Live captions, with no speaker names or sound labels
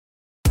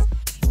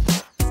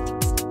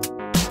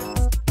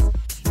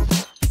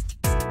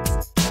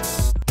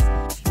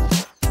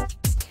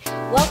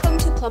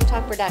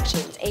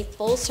Productions, a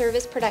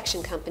full-service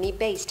production company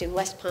based in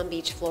West Palm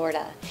Beach,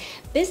 Florida.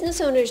 Business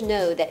owners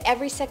know that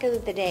every second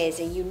of the day is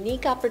a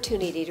unique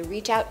opportunity to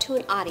reach out to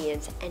an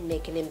audience and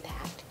make an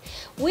impact.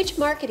 Which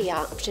marketing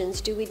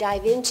options do we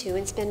dive into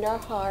and spend our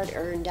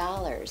hard-earned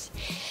dollars?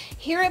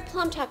 Here at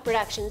PlumbTalk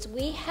Productions,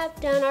 we have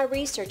done our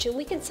research and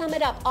we can sum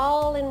it up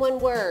all in one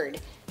word: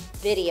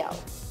 video.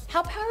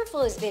 How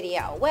powerful is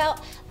video? Well,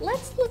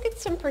 let's look at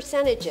some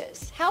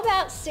percentages. How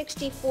about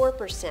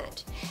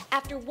 64%?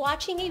 After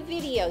watching a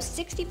video,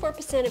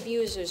 64% of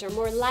users are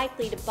more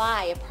likely to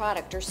buy a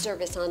product or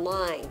service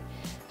online.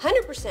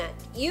 100%.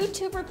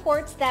 YouTube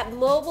reports that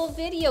mobile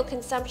video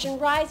consumption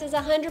rises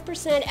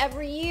 100%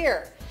 every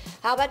year.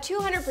 How about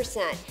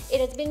 200%?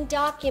 It has been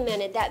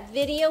documented that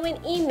video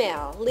and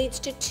email leads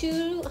to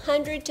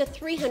 200 to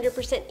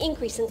 300%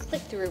 increase in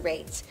click-through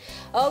rates.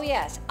 Oh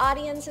yes,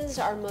 audiences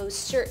are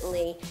most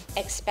certainly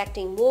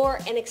expecting more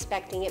and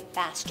expecting it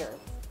faster.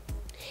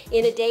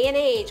 In a day and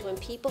age when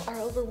people are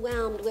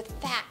overwhelmed with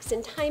facts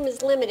and time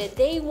is limited,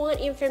 they want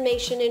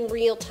information in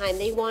real time.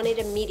 They want it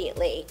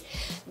immediately.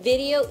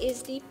 Video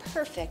is the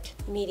perfect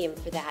medium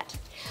for that.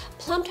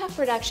 PlumbTalk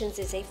Productions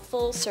is a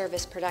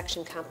full-service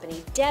production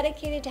company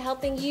dedicated to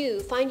helping you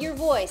find your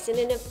voice in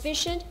an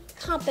efficient,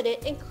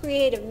 competent, and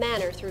creative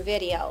manner through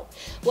video.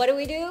 What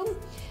do?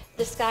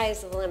 The sky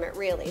is the limit,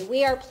 really.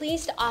 We are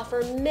pleased to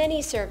offer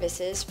many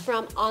services,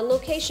 from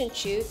on-location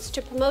shoots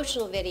to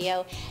promotional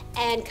video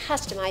and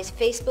customized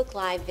Facebook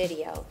Live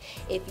video.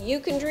 If you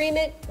can dream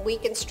it, we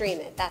can stream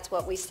it. That's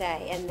what we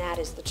say, and that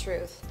is the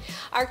truth.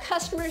 Are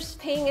customers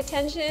paying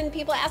attention?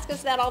 People ask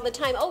us that all the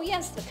time. Oh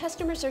yes, the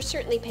customers are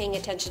certainly paying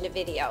attention to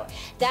video.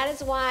 That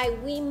is why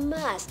we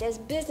must, as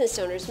business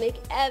owners, make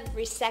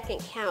every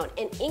second count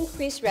and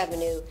increase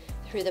revenue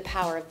through the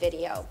power of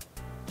video.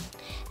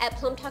 At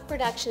PlumbTalk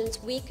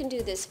Productions, we can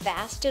do this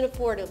fast and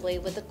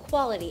affordably with the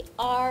quality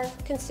our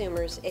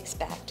consumers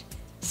expect.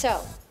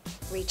 So,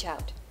 reach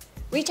out.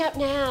 Reach out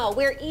now.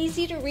 We're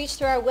easy to reach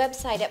through our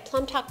website at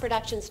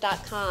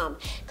PlumbTalkProductions.com.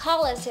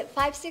 Call us at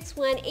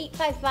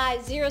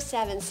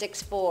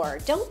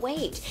 561-855-0764. Don't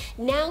wait.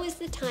 Now is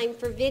the time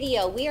for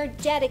video. We are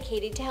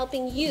dedicated to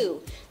helping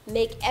you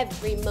make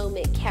every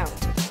moment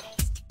count.